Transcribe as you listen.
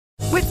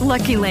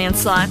Lucky Land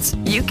Slots,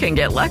 you can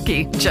get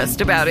lucky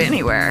just about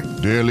anywhere.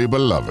 Dearly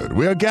beloved,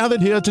 we are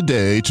gathered here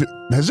today to...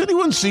 Has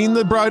anyone seen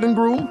the bride and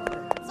groom?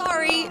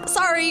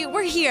 Sorry,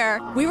 we're here.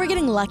 We were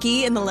getting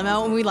lucky in the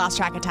limo and we lost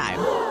track of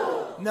time.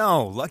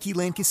 No, Lucky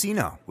Land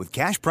Casino, with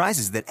cash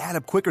prizes that add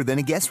up quicker than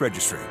a guest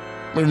registry.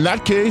 In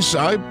that case,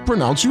 I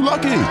pronounce you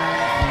lucky.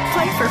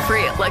 Play for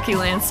free at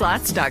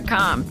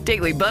LuckyLandSlots.com.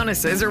 Daily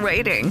bonuses are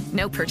waiting.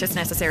 No purchase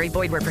necessary.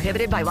 Void where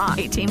prohibited by law.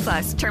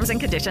 18+. Terms and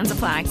conditions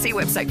apply. See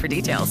website for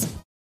details.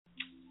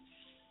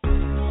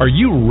 Are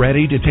you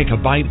ready to take a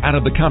bite out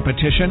of the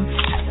competition?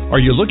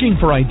 Are you looking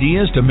for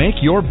ideas to make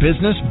your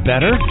business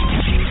better?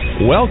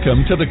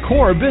 Welcome to the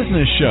Core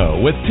Business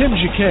Show with Tim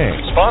Jacquet,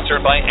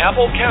 sponsored by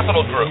Apple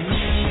Capital Group.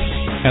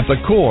 At the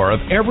core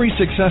of every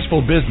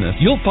successful business,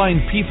 you'll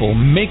find people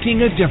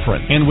making a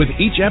difference. And with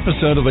each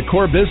episode of the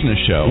Core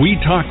Business Show,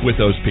 we talk with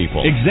those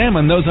people,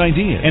 examine those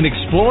ideas, and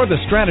explore the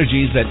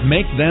strategies that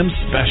make them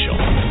special.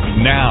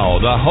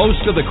 Now, the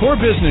host of the Core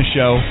Business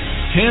Show,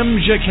 Tim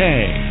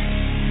Jacquet.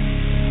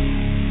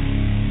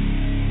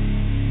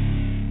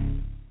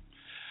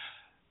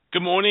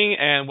 Good morning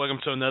and welcome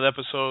to another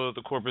episode of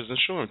the Core Business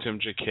Show. I'm Tim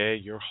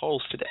Jacquet, your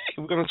host. Today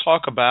we're going to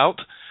talk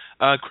about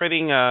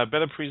creating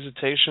better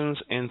presentations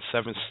in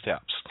 7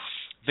 steps.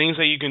 Things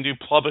that you can do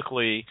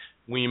publicly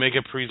when you make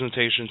a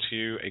presentation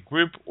to a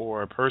group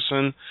or a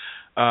person.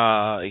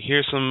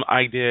 Here's some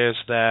ideas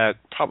that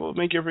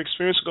probably make your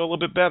experience go a little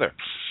bit better.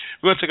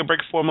 We're going to take a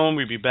break for a moment.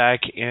 We'll be back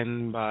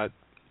in about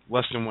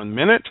less than 1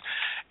 minute.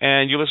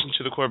 And you listen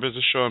to the Core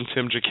Business Show. I'm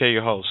Tim Jacquet,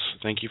 your host.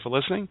 Thank you for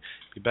listening.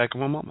 Be back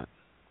in 1 moment.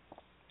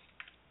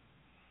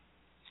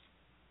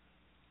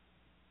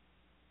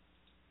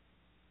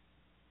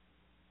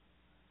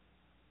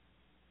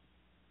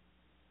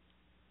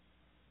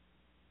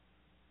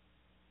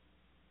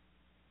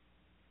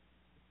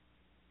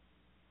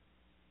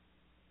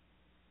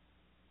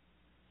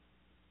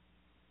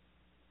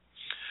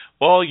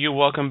 Well, you're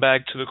welcome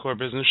back to the Core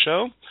Business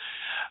Show.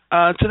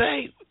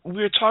 Today,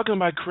 we're talking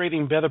about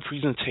creating better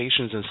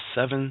presentations in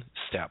 7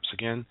 steps.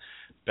 Again,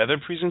 better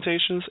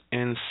presentations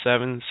in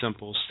 7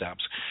 simple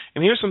steps.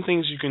 And here's some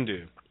things you can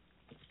do.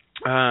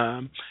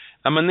 I'm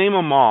going to name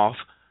them off,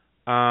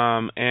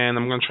 and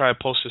I'm going to try to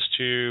post this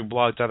to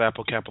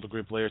blog.apple Capital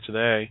Group later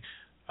today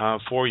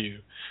for you.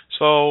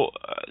 So,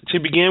 to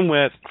begin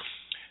with,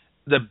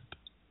 a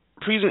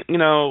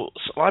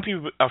lot of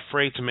people are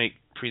afraid to make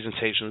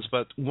presentations,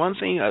 but one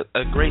thing a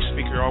great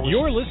speaker always...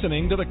 You're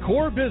listening to the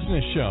Core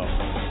Business Show,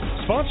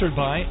 sponsored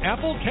by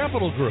Apple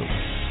Capital Group.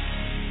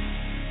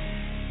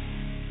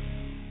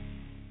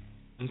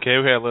 Okay,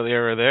 we had a little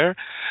error there.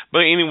 But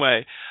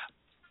anyway,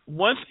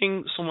 one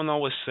thing someone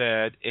always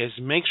said is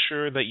make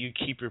sure that you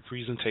keep your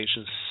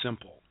presentation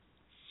simple.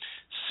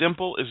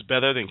 Simple is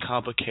better than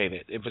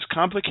complicated. If it's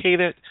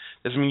complicated,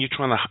 doesn't mean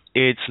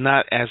it's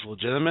not as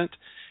legitimate.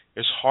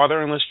 It's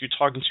harder unless you're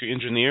talking to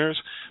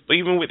engineers. But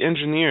even with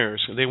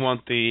engineers, they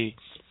want the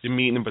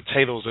meat and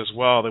potatoes as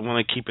well. They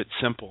want to keep it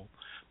simple.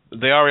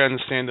 They already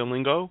understand the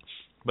lingo,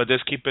 but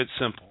just keep it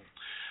simple.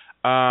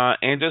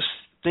 And just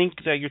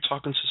think that you're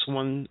talking to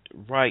someone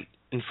right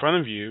in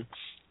front of you,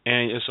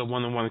 and it's a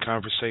one-on-one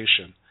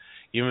conversation.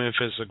 Even if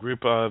it's a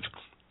group of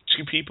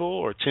 2 people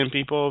or 10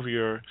 people of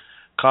your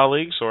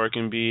colleagues, or it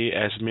can be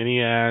as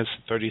many as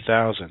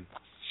 30,000.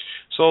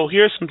 So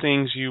here's some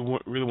things you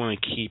really want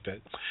to keep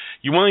it.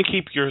 You want to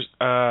keep your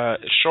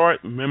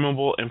short,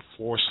 memorable, and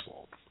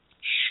forceful.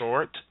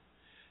 Short,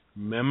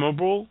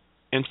 memorable,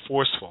 and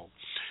forceful.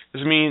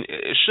 Does it mean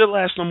it should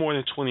last no more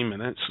than 20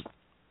 minutes.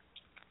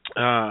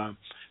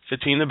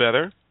 15 the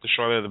better. The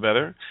shorter the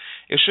better.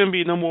 It shouldn't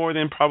be no more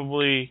than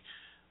probably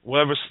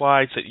whatever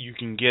slides that you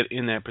can get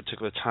in that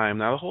particular time.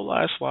 Not a whole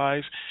lot of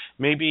slides.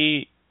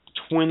 Maybe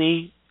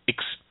 20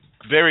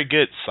 very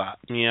good slides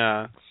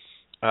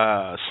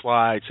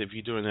if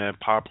you're doing a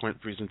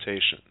PowerPoint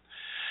presentation.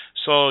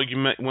 So you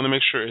want to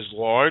make sure it's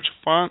large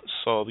font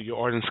so your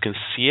audience can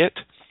see it.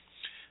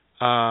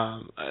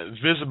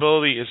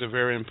 Visibility is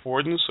very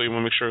important, so you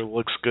want to make sure it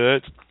looks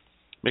good.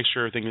 Make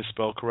sure everything is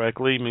spelled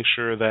correctly. Make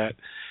sure that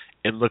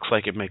it looks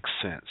like it makes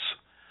sense.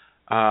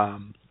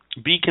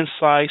 Be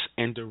concise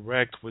and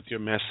direct with your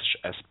message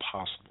as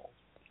possible.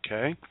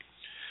 Okay?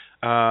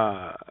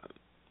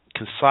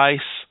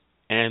 Concise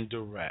and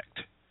direct.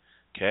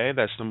 Okay,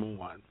 that's number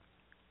 1.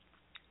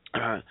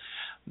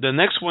 The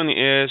next one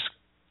is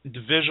the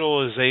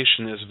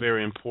visualization is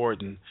very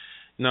important.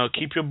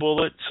 Keep your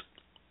bullets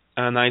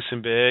nice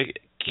and big.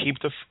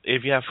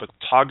 If you have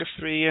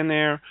photography in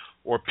there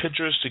or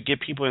pictures to get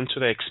people into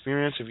the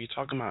experience. If you're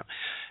talking about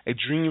a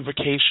dream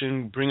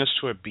vacation, bring us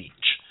to a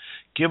beach.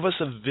 Give us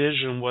a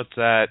vision what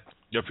that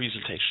your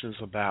presentation is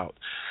about.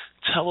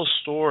 Tell a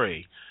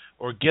story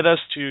or get us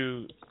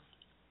to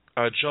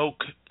a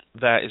joke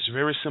that is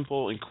very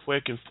simple and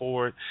quick and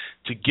forward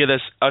to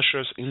usher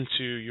us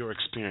into your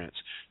experience.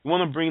 You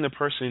want to bring the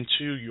person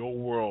into your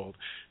world,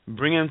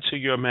 bring them to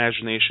your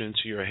imagination,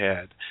 into your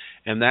head,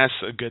 and that's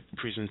a good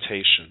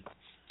presentation.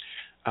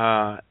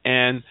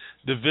 And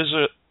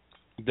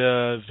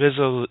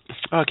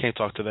I can't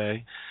talk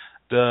today.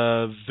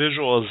 The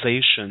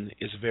visualization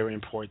is very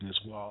important as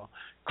well.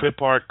 Clip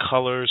art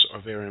colors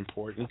are very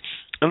important.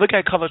 And look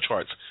at color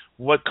charts.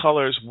 What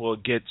colors will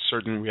get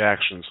certain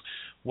reactions?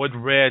 What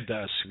red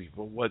does to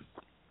people? What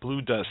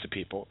blue does to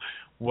people?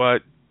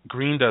 What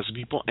green does to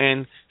people?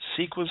 And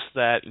sequence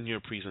that in your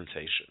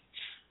presentation.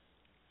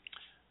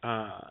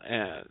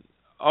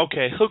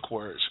 Hook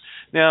words.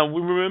 Now,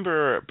 we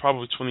remember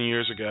probably 20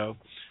 years ago,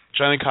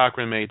 Johnny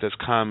Cochran made this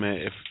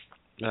comment.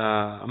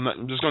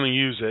 I'm just going to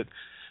use it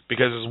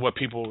because it's what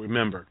people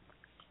remember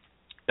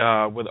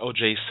with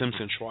O.J.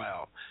 Simpson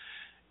trial.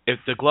 If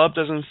the glove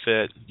doesn't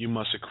fit, you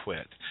must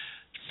acquit.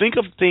 Think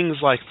of things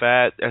like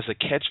that as a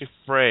catchy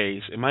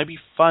phrase. It might be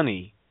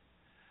funny,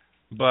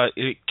 but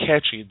it's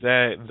catchy.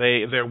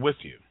 They're with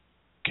you.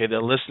 Okay,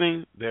 they're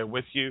listening. They're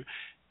with you.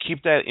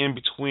 Keep that in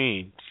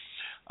between.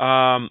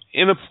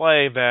 In a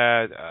play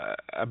that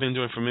I've been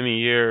doing for many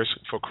years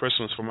for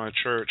Christmas for my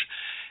church,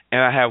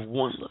 and I have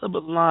one little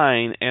bit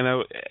line,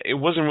 and it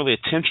wasn't really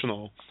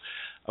intentional,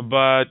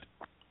 but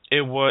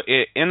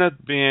it ended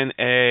up being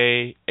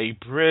a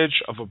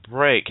bridge of a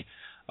break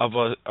of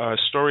a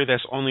story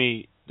that's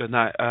only from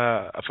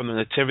the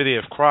Nativity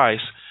of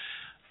Christ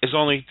is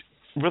only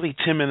really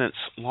 10 minutes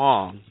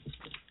long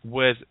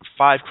with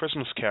 5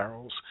 Christmas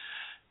carols,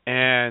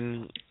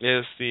 and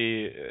is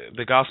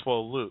the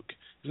Gospel of Luke.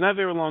 It's not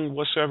very long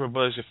whatsoever,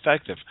 but it's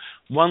effective.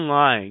 One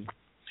line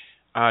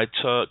I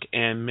took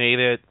and made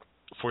it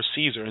for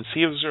Caesar, and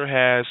Caesar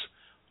has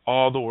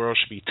all the world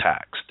should be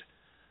taxed.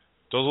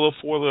 Those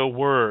 4 little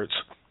words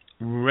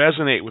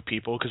resonate with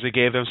people because it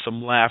gave them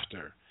some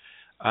laughter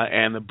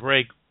and the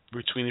break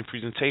between the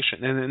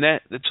presentation, and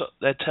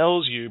that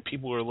tells you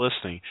people are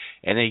listening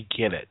and they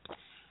get it.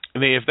 I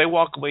mean, if they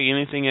walk away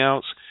anything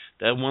else,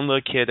 that one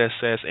little kid that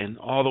says, and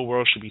all the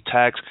world should be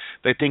taxed,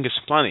 they think it's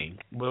funny,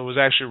 but it was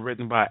actually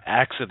written by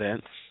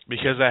accident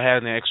because I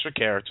had an extra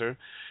character,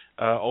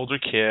 older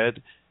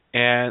kid,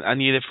 and I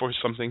needed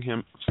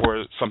something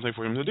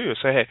for him to do.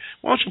 Say, hey,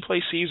 why don't you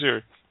play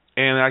Caesar,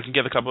 and I can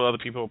get a couple of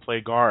other people to play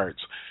guards.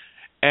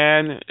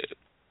 And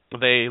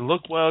they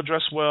look well,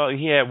 dress well, and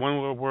he had one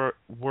little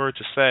word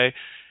to say,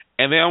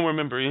 and they don't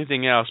remember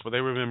anything else, but they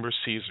remember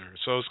Caesar.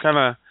 So it's kind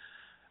of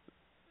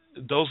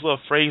those little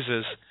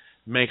phrases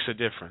makes a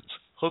difference.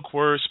 Hook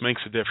words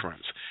makes a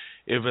difference.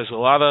 If there's a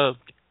lot of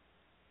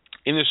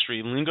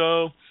industry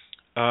lingo,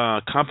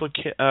 complex,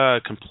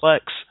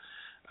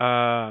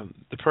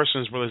 the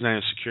person is really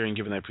not secure in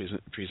giving that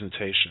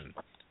presentation.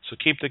 So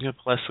keep the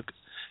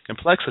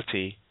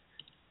complexity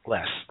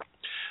less.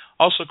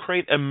 Also,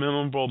 create a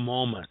memorable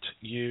moment.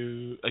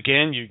 You're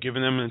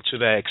giving them into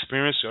that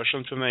experience. You usher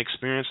them to that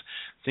experience.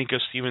 Think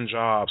of Steve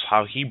Jobs,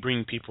 how he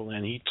brings people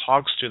in. He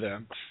talks to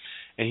them,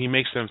 and he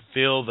makes them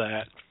feel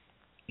that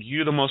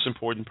you're the most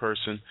important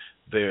person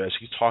there as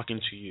he's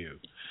talking to you.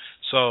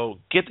 So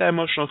get that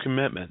emotional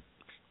commitment.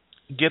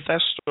 Get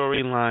that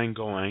storyline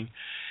going.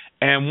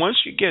 And once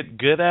you get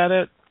good at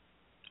it,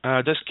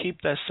 just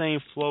keep that same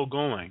flow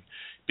going.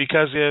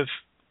 Because if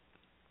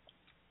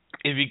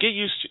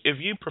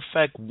you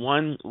perfect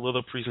one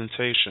little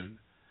presentation,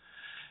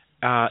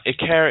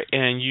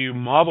 and you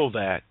model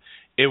that,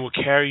 it will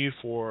carry you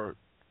for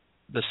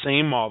the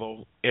same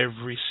model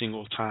every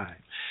single time.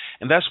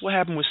 And that's what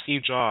happened with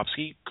Steve Jobs.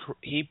 He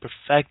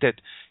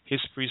perfected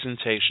his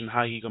presentation,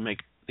 how he gonna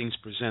make things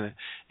presented,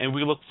 and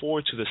we look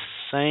forward to the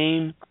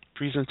same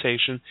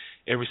presentation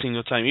every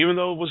single time, even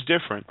though it was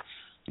different.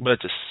 But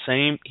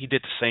he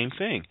did the same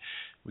thing.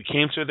 We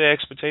came to the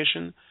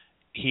expectation,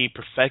 he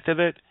perfected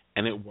it,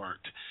 and it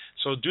worked.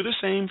 So do the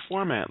same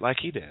format like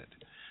he did.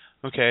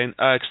 Okay,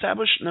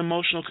 establish an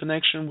emotional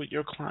connection with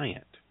your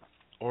client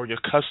or your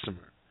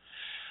customer.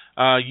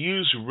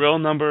 Use real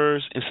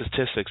numbers and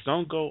statistics.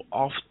 Don't go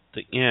off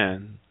the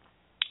end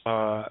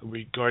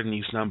regarding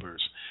these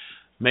numbers.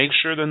 Make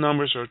sure the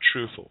numbers are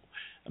truthful.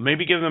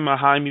 Maybe give them a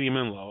high, medium,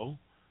 and low.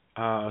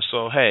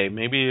 So, hey,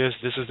 maybe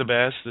this is the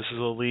best, this is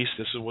the least,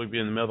 this is what would be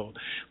in the middle.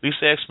 At least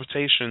the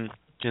expectation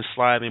can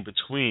slide in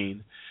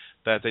between,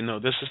 that they know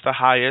this is the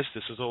highest,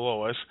 this is the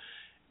lowest,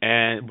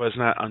 but it's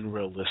not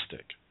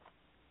unrealistic.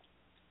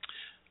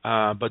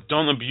 But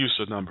don't abuse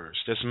the numbers.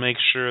 Just make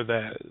sure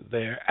that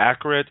they're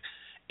accurate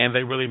and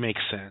they really make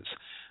sense.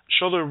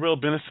 Show the real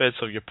benefits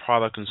of your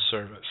product and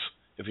service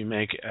if you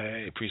make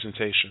a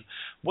presentation.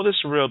 What is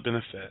the real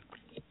benefit?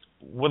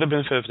 What are the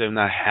benefits if they're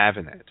not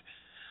having it?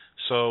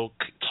 So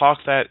talk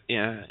that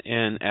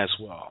in as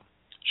well.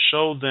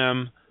 Show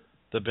them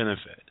the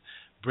benefit.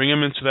 Bring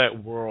them into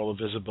that world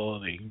of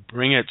visibility.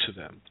 Bring it to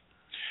them.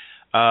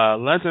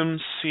 Let them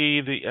see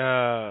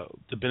the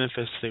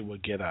benefits they will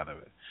get out of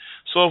it.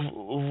 So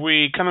if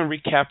we kind of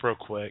recap real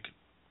quick,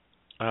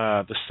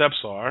 the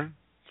steps are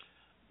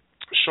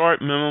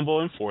short, memorable,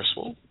 and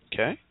forceful.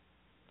 Okay.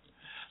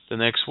 The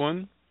next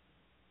one,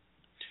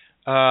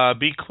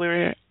 be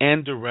clear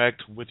and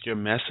direct with your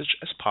message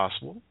as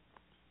possible.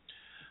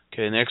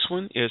 Okay. The next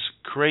one is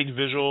create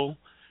visual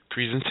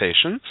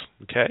presentations.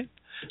 Okay.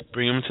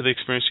 Bring them into the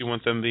experience you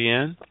want them to be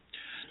in.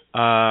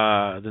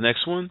 The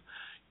next one,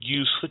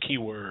 use hooky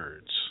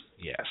words.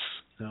 Yes.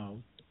 No.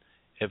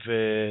 If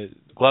the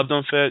glove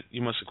don't fit,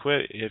 you must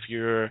quit. If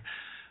you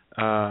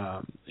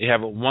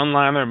have a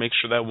one-liner, make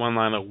sure that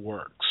one-liner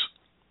works.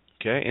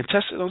 Okay, and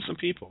test it on some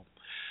people.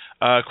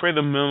 Create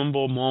a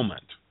memorable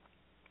moment.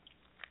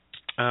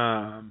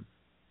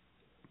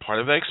 Part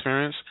of that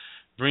experience,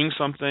 bring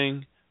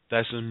something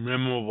that's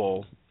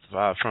memorable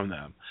from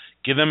them.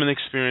 Give them an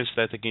experience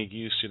that they can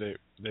use to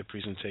their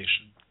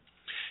presentation.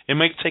 It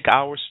might take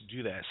hours to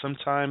do that.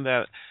 Sometimes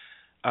that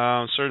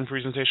certain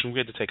presentation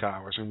we get to take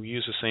hours, and we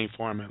use the same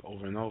format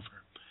over and over.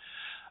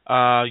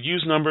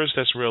 Use numbers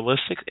that's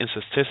realistic, and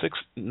statistics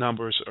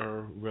numbers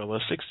are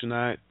realistic. Do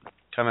not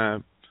kind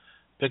of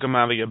pick them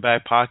out of your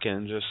back pocket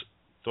and just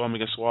throw them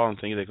against the wall and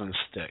think they're going to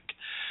stick.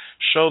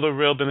 Show the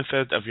real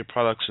benefit of your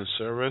products and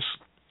service.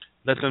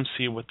 Let them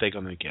see what they're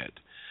going to get.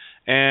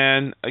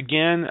 And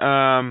again,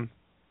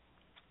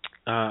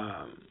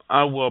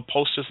 I will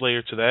post this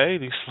later today,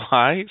 these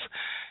slides,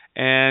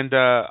 and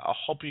I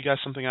hope you got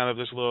something out of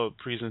this little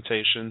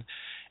presentation.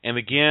 And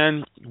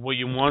again, what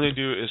you want to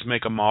do is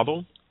make a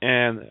model,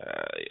 and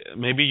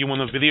maybe you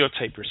want to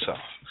videotape yourself.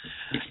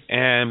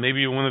 And maybe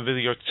you want to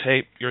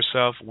videotape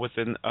yourself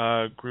within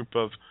a group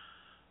of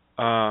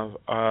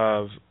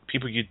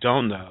people you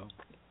don't know,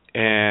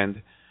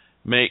 and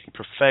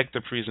perfect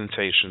the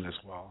presentation as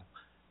well.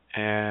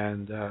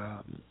 And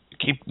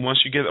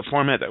once you get a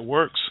format that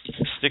works,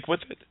 stick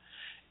with it,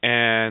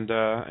 and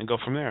go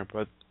from there.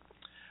 But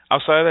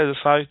outside of that, I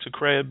decided to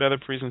create a better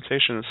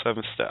presentation in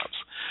 7 steps.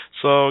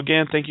 So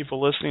again, thank you for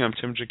listening. I'm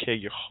Tim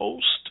Jacquet, your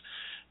host.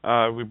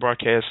 We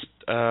broadcast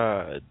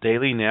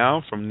daily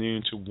now from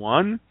noon to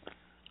 1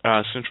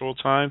 Central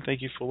Time.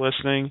 Thank you for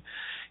listening.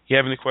 If you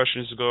have any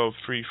questions, feel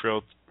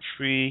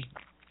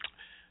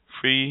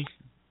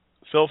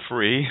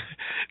free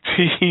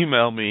to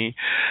email me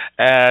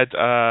at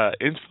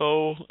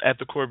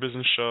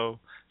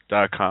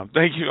info@thecorebusinessshow.com.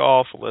 Thank you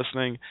all for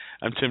listening.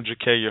 I'm Tim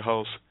Jacquet, your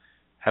host.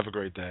 Have a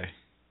great day.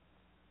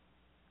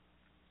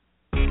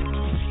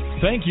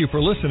 Thank you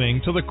for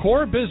listening to The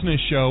Core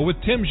Business Show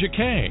with Tim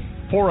Jacquet.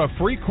 For a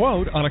free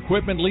quote on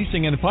equipment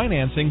leasing and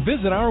financing,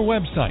 visit our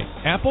website,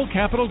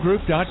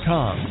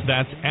 applecapitalgroup.com.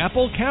 That's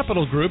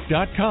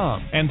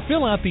applecapitalgroup.com. And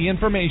fill out the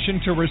information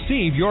to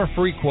receive your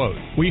free quote.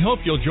 We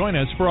hope you'll join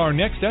us for our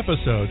next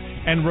episode.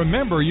 And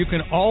remember, you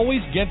can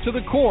always get to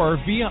the core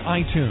via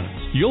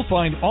iTunes. You'll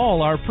find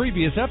all our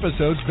previous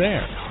episodes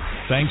there.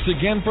 Thanks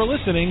again for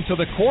listening to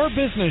The Core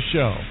Business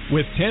Show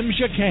with Tim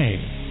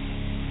Jacquet.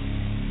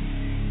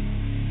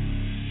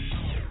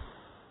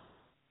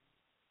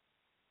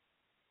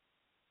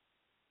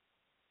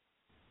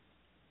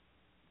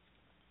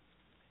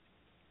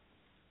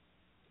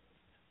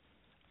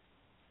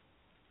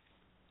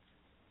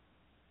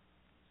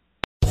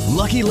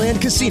 Lucky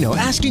Land Casino,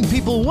 asking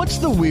people, what's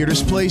the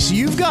weirdest place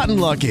you've gotten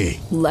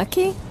lucky?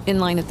 Lucky? In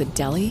line at the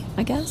deli,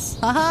 I guess?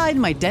 Aha, in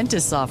my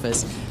dentist's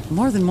office.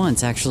 More than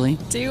once, actually.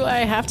 Do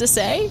I have to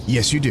say?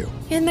 Yes, you do.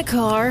 In the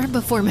car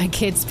before my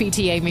kids'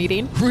 PTA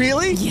meeting.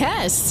 Really?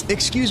 Yes.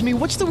 Excuse me,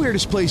 what's the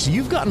weirdest place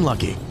you've gotten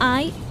lucky?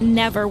 I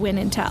never win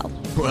and tell.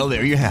 Well,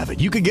 there you have it.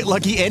 You can get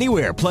lucky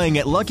anywhere, playing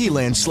at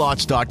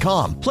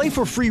LuckyLandSlots.com. Play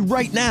for free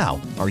right now.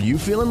 Are you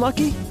feeling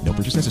lucky? No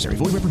purchase necessary.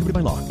 Void where prohibited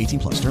by law.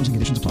 18+. Terms and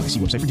conditions apply. See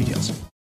website for details.